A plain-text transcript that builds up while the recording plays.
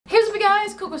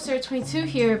Sarah22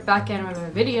 here, back at another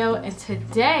video, and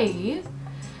today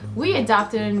we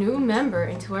adopted a new member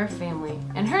into our family,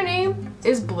 and her name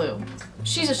is Blue.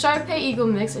 She's a Shar-Pei Eagle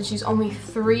mix, and she's only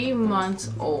 3 months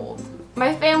old.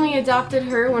 My family adopted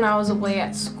her when I was away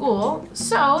at school,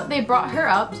 so they brought her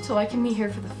up so I can meet her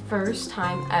for the first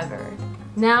time ever.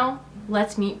 Now,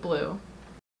 let's meet Blue.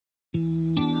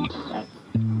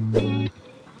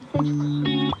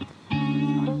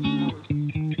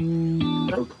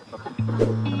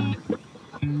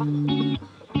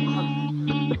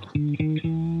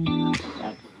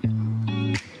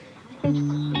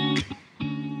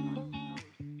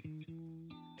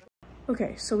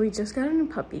 Okay, so we just got a new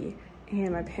puppy,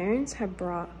 and my parents have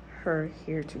brought her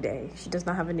here today. She does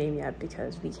not have a name yet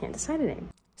because we can't decide a name.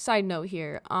 Side note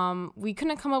here, we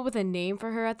couldn't come up with a name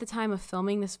for her at the time of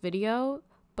filming this video,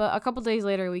 but a couple days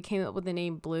later we came up with the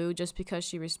name Blue just because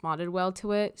she responded well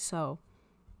to it, so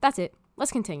that's it.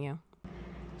 Let's continue.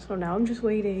 So now I'm just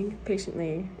waiting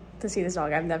patiently to see this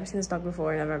dog. I've never seen this dog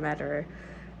before, never met her.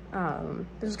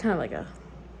 This was kind of like a,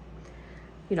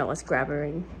 you know, let's grab her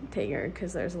and take her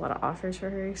because there's a lot of offers for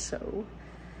her. So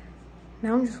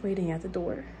now I'm just waiting at the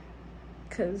door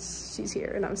because she's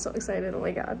here and I'm so excited. Oh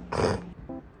my God.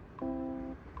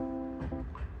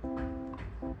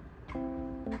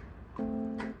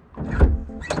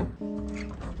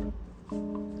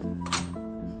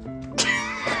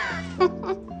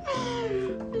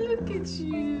 Look at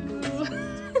you.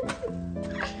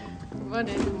 Come on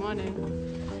in.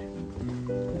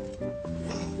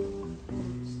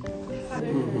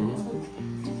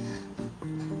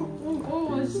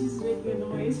 Oh, she's making a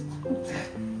noise.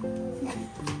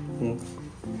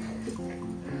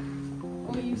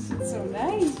 Oh, you sit so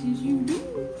nice. Yes, you do.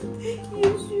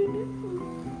 Yes, you do.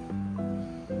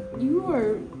 You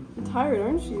are tired,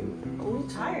 aren't you? Oh,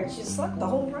 tired. She slept the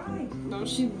whole ride. No,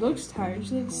 she looks tired.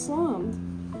 She looks slumped.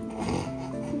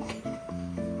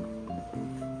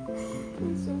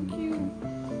 It's so cute.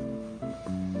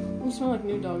 You smell like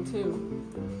new dog too.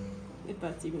 If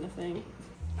that's even a thing.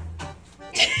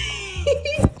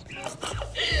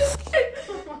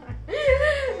 Come on.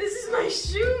 This is my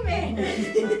shoe, man.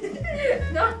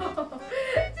 No.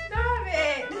 Stop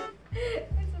it.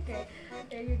 It's okay.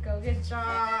 There you go. Good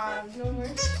job. No more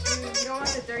shoes. You don't want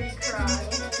the dirty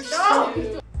crotch. No.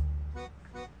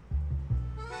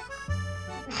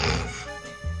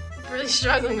 I'm really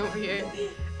struggling over here.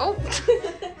 Oh.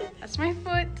 That's my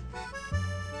foot.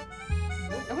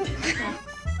 Oh.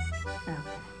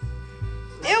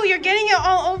 Ew, you're getting it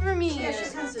all over me. Yeah, she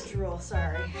has a drool,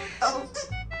 sorry. Oh.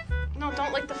 No,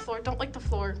 don't lick the floor. Don't lick the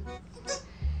floor.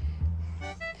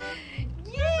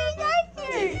 Yay,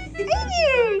 yes.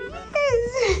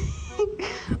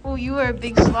 Oh, you are a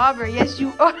big slobber. Yes,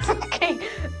 you are.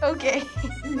 Okay.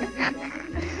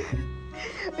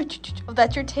 Oh,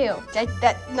 that's your tail.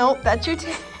 No, that's your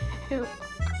tail.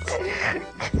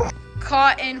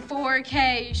 Caught in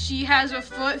 4K. She has a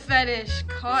foot fetish.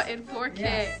 Caught in 4K.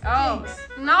 Yes, oh, thanks.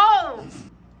 no.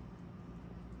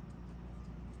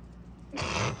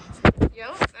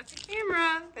 Yo, that's a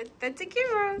camera. That's a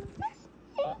camera.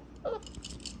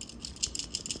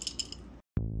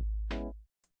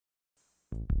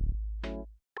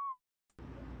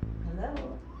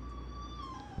 Hello?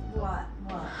 What?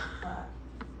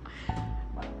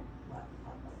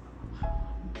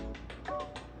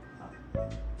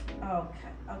 Okay.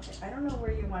 I don't know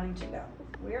where you're wanting to go.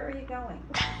 Where are you going?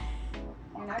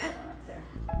 You're not going up there.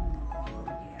 Oh,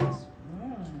 yes.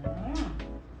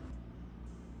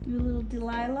 You little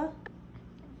Delilah?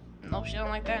 Nope, she don't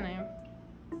like that name.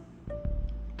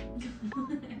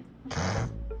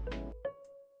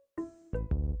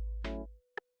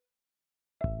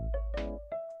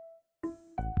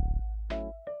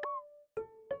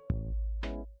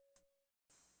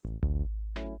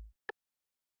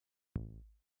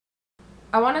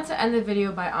 I wanted to end the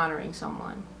video by honoring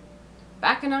someone.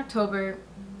 Back in October,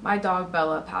 my dog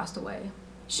Bella passed away.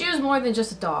 She was more than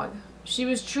just a dog. She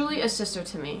was truly a sister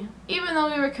to me. Even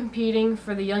though we were competing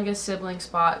for the youngest sibling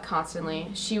spot constantly,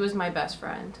 she was my best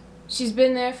friend. She's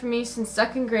been there for me since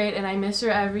 2nd grade and I miss her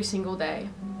every single day.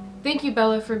 Thank you,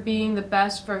 Bella, for being the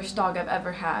best first dog I've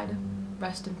ever had.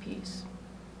 Rest in peace.